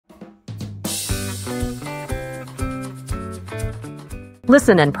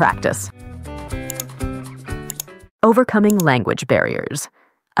Listen and practice. Overcoming language barriers.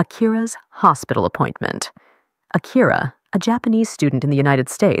 Akira's hospital appointment. Akira, a Japanese student in the United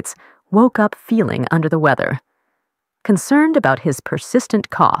States, woke up feeling under the weather. Concerned about his persistent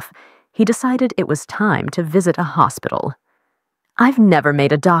cough, he decided it was time to visit a hospital. "I've never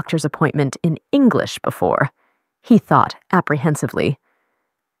made a doctor's appointment in English before," he thought apprehensively.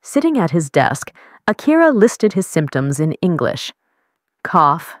 Sitting at his desk, Akira listed his symptoms in English.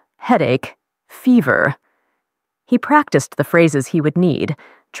 Cough, headache, fever. He practiced the phrases he would need,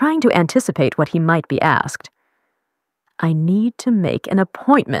 trying to anticipate what he might be asked. "I need to make an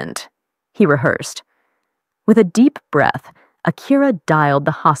appointment," he rehearsed. With a deep breath, Akira dialed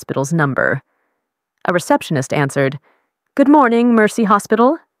the hospital's number. A receptionist answered, "Good morning, Mercy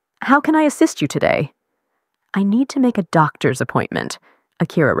Hospital. How can I assist you today?" "I need to make a doctor's appointment,"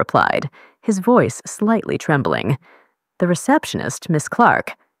 Akira replied, his voice slightly trembling. The receptionist, Miss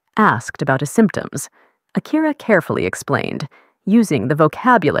Clark, asked about his symptoms. Akira carefully explained, using the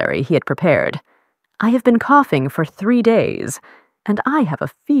vocabulary he had prepared. "I have been coughing for 3 days, and I have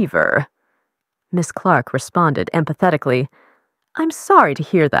a fever." Miss Clark responded empathetically, "I'm sorry to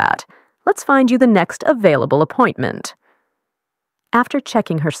hear that. Let's find you the next available appointment." After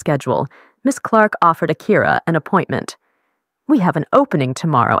checking her schedule, Miss Clark offered Akira an appointment. "We have an opening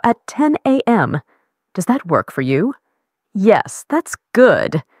tomorrow at 10 a.m. Does that work for you?" "Yes, that's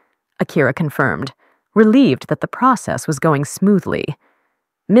good," Akira confirmed, relieved that the process was going smoothly.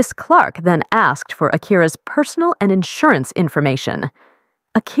 Miss Clark then asked for Akira's personal and insurance information.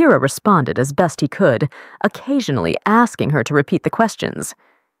 Akira responded as best he could, occasionally asking her to repeat the questions.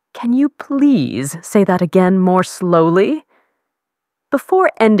 "Can you please say that again more slowly?" Before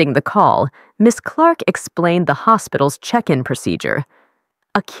ending the call, Miss Clark explained the hospital's check-in procedure.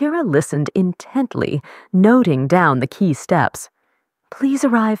 Akira listened intently, noting down the key steps. "Please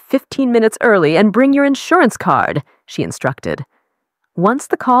arrive 15 minutes early and bring your insurance card," she instructed. Once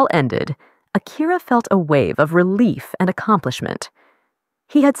the call ended, Akira felt a wave of relief and accomplishment.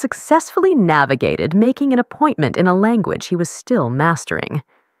 He had successfully navigated making an appointment in a language he was still mastering.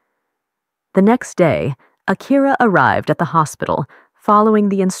 The next day, Akira arrived at the hospital, following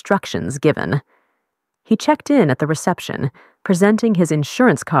the instructions given. He checked in at the reception, presenting his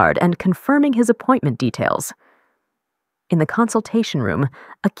insurance card and confirming his appointment details. In the consultation room,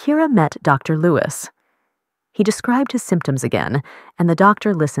 Akira met Dr. Lewis. He described his symptoms again, and the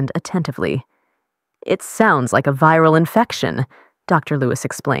doctor listened attentively. "It sounds like a viral infection," Dr. Lewis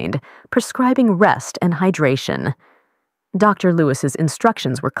explained, prescribing rest and hydration. Dr. Lewis's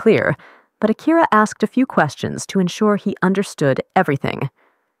instructions were clear, but Akira asked a few questions to ensure he understood everything.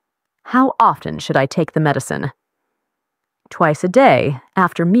 "How often should I take the medicine?" "Twice a day,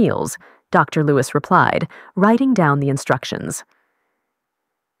 after meals," Dr. Lewis replied, writing down the instructions.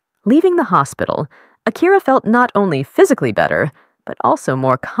 Leaving the hospital, Akira felt not only physically better, but also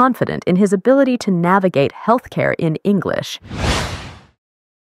more confident in his ability to navigate healthcare in English.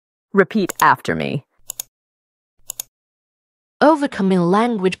 Repeat after me. Overcoming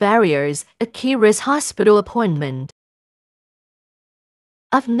language barriers, Akira's hospital appointment.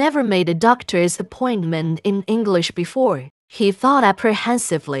 "I've never made a doctor's appointment in English before," he thought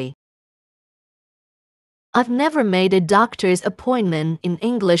apprehensively. "I've never made a doctor's appointment in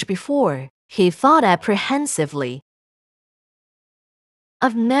English before," he thought apprehensively.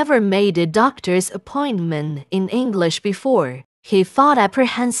 "I've never made a doctor's appointment in English before," he thought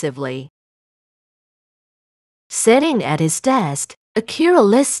apprehensively. Sitting at his desk, Akira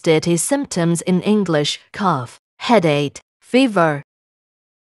listed his symptoms in English: cough, headache, fever.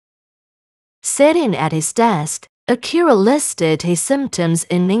 Sitting at his desk, Akira listed his symptoms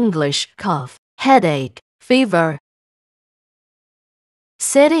in English: cough, headache, fever.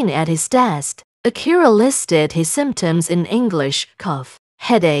 Sitting at his desk, Akira listed his symptoms in English: cough,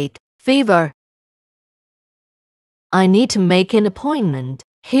 headache, fever. "I need to make an appointment,"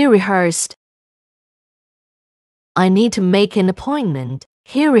 he rehearsed. "I need to make an appointment,"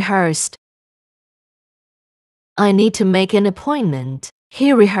 he rehearsed. "I need to make an appointment,"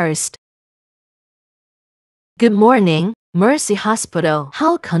 he rehearsed. "Good morning, Mercy Hospital.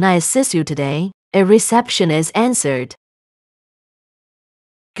 How can I assist you today?" a receptionist answered.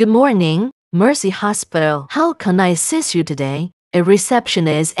 "Good morning, Mercy Hospital. How can I assist you today?" a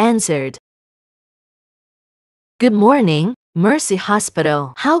receptionist answered. "Good morning, Mercy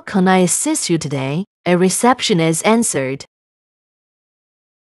Hospital. How can I assist you today?" a receptionist answered.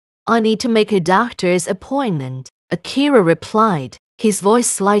 "I need to make a doctor's appointment," Akira replied, his voice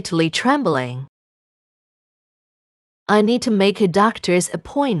slightly trembling. "I need to make a doctor's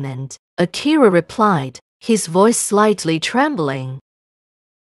appointment," Akira replied, his voice slightly trembling.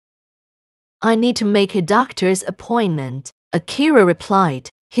 I need to make a doctor's appointment, Akira replied,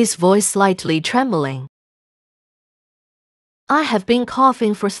 his voice slightly trembling. I have been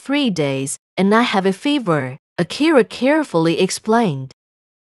coughing for 3 days, and I have a fever, Akira carefully explained.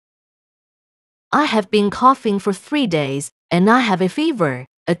 I have been coughing for 3 days, and I have a fever,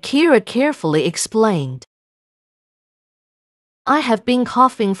 Akira carefully explained. I have been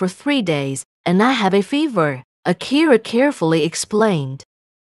coughing for 3 days, and I have a fever, Akira carefully explained.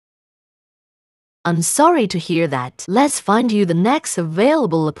 I'm sorry to hear that. Let's find you the next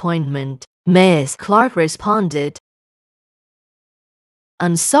available appointment, Miss Clark responded.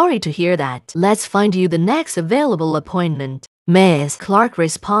 I'm sorry to hear that. Let's find you the next available appointment, Miss Clark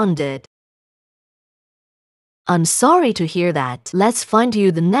responded. I'm sorry to hear that. Let's find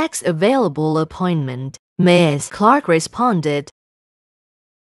you the next available appointment, Miss Clark responded.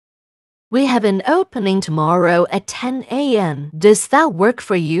 We have an opening tomorrow at 10 a.m. Does that work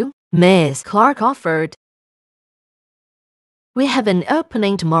for you? Miss Clark offered. We have an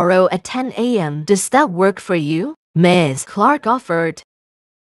opening tomorrow at 10 a.m. Does that work for you? Miss Clark offered.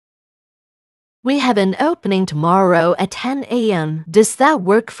 We have an opening tomorrow at 10 a.m. Does that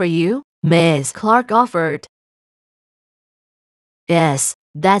work for you? Miss Clark offered. Yes,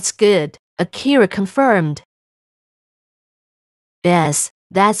 that's good, Akira confirmed. Yes,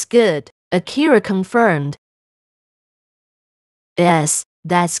 that's good, Akira confirmed. Yes,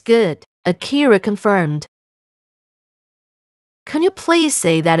 that's good, Akira confirmed. Can you please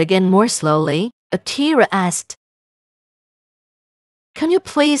say that again more slowly? Akira asked. Can you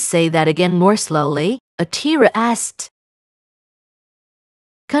please say that again more slowly? Akira asked.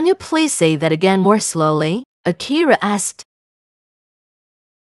 Can you please say that again more slowly? Akira asked.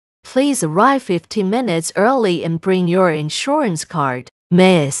 Please arrive 15 minutes early and bring your insurance card,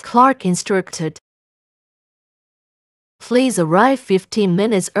 Miss Clark instructed. Please arrive 15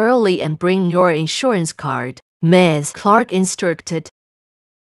 minutes early and bring your insurance card, Miss Clark instructed.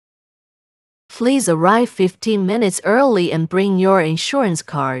 Please arrive 15 minutes early and bring your insurance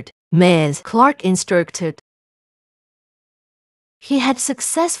card, Miss Clark instructed. He had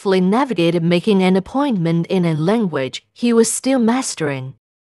successfully navigated making an appointment in a language he was still mastering.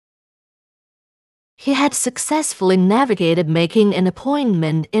 He had successfully navigated making an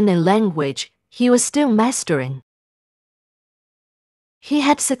appointment in a language he was still mastering. He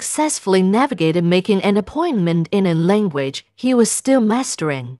had successfully navigated making an appointment in a language he was still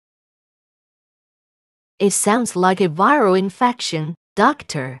mastering. It sounds like a viral infection,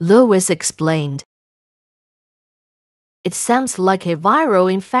 Dr. Lewis explained. It sounds like a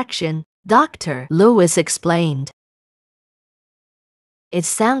viral infection, Dr. Lewis explained. It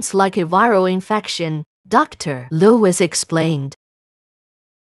sounds like a viral infection, Dr. Lewis explained.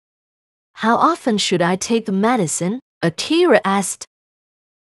 How often should I take the medicine? Akira asked.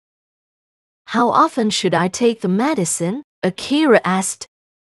 How often should I take the medicine? Akira asked.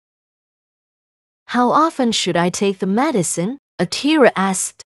 How often should I take the medicine? Akira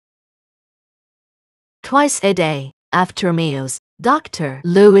asked. Twice a day, after meals, Dr.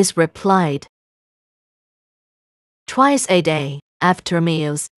 Lewis replied. Twice a day, after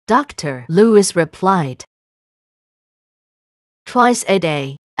meals, Dr. Lewis replied. Twice a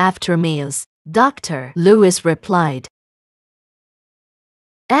day, after meals, Dr. Lewis replied.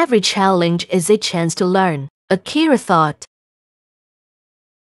 Every challenge is a chance to learn, Akira thought.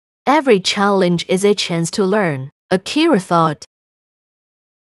 Every challenge is a chance to learn, Akira thought.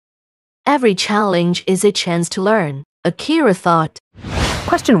 Every challenge is a chance to learn, Akira thought.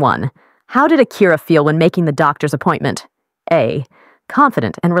 Question 1. How did Akira feel when making the doctor's appointment? A.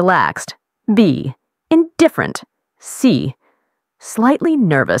 Confident and relaxed. B. Indifferent. C. Slightly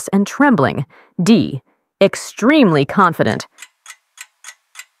nervous and trembling. D. Extremely confident.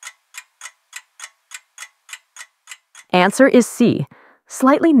 Answer is C.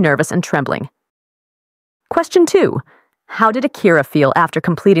 Slightly nervous and trembling. Question 2. How did Akira feel after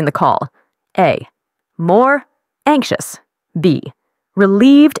completing the call? A. More anxious. B.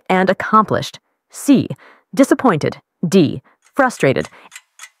 Relieved and accomplished. C. Disappointed. D. Frustrated.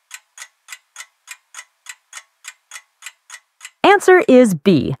 Answer is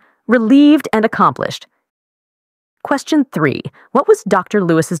B. Relieved and accomplished. Question 3. What was Dr.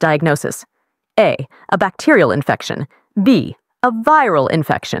 Lewis's diagnosis? A. A bacterial infection. B. A viral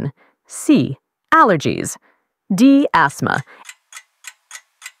infection. C. Allergies. D. Asthma.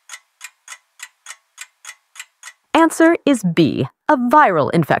 Answer is B. A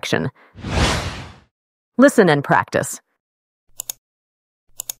viral infection. Listen and practice.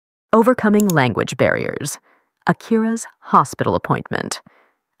 Overcoming language barriers. Akira's hospital appointment.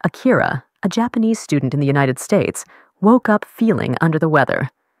 Akira, a Japanese student in the United States, woke up feeling under the weather.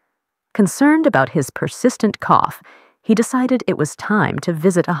 Concerned about his persistent cough, he decided it was time to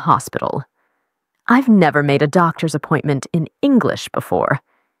visit a hospital. "I've never made a doctor's appointment in English before,"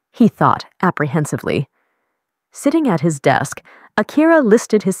 he thought apprehensively. Sitting at his desk, Akira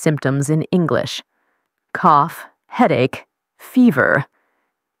listed his symptoms in English: cough, headache, fever.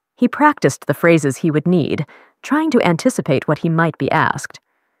 He practiced the phrases he would need, trying to anticipate what he might be asked.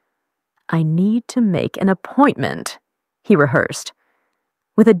 "I need to make an appointment," he rehearsed.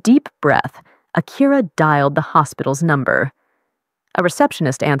 With a deep breath, Akira dialed the hospital's number. A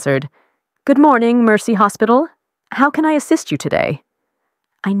receptionist answered, "Good morning, Mercy Hospital. How can I assist you today?"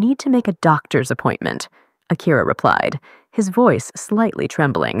 "I need to make a doctor's appointment," Akira replied, his voice slightly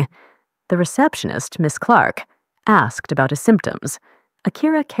trembling. The receptionist, Miss Clark, asked about his symptoms.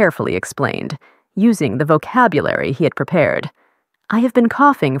 Akira carefully explained, using the vocabulary he had prepared. "I have been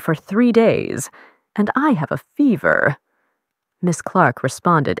coughing for 3 days, and I have a fever." Miss Clark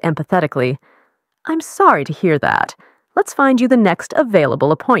responded empathetically, "I'm sorry to hear that. Let's find you the next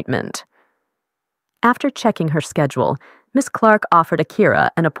available appointment." After checking her schedule, Miss Clark offered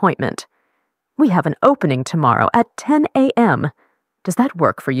Akira an appointment. "We have an opening tomorrow at 10 a.m. Does that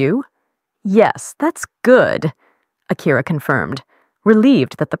work for you?" "Yes, that's good," Akira confirmed,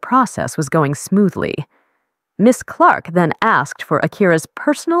 relieved that the process was going smoothly. Miss Clark then asked for Akira's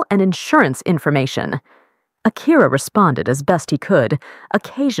personal and insurance information. Akira responded as best he could,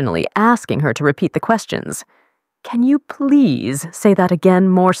 occasionally asking her to repeat the questions. "Can you please say that again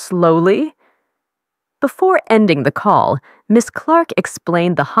more slowly?" Before ending the call, Miss Clark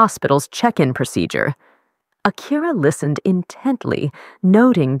explained the hospital's check-in procedure. Akira listened intently,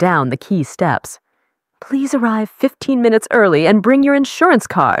 noting down the key steps. "Please arrive 15 minutes early and bring your insurance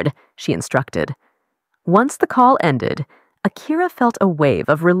card," she instructed. Once the call ended, Akira felt a wave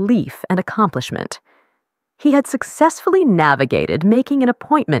of relief and accomplishment. He had successfully navigated making an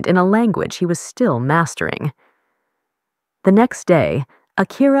appointment in a language he was still mastering. The next day,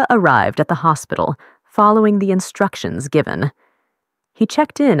 Akira arrived at the hospital, following the instructions given. He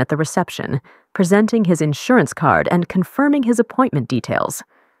checked in at the reception, presenting his insurance card and confirming his appointment details.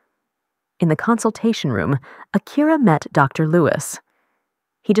 In the consultation room, Akira met Dr. Lewis.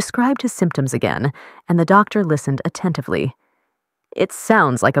 He described his symptoms again, and the doctor listened attentively. "It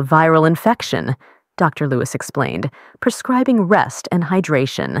sounds like a viral infection," Dr. Lewis explained, prescribing rest and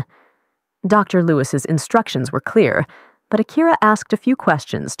hydration. Dr. Lewis's instructions were clear, but Akira asked a few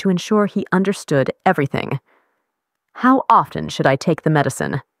questions to ensure he understood everything. "How often should I take the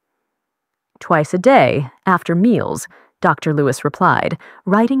medicine?" "Twice a day, after meals," Dr. Lewis replied,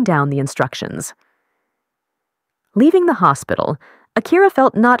 writing down the instructions. Leaving the hospital, Akira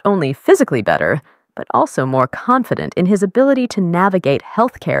felt not only physically better, but also more confident in his ability to navigate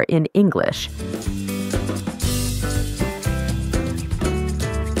healthcare in English.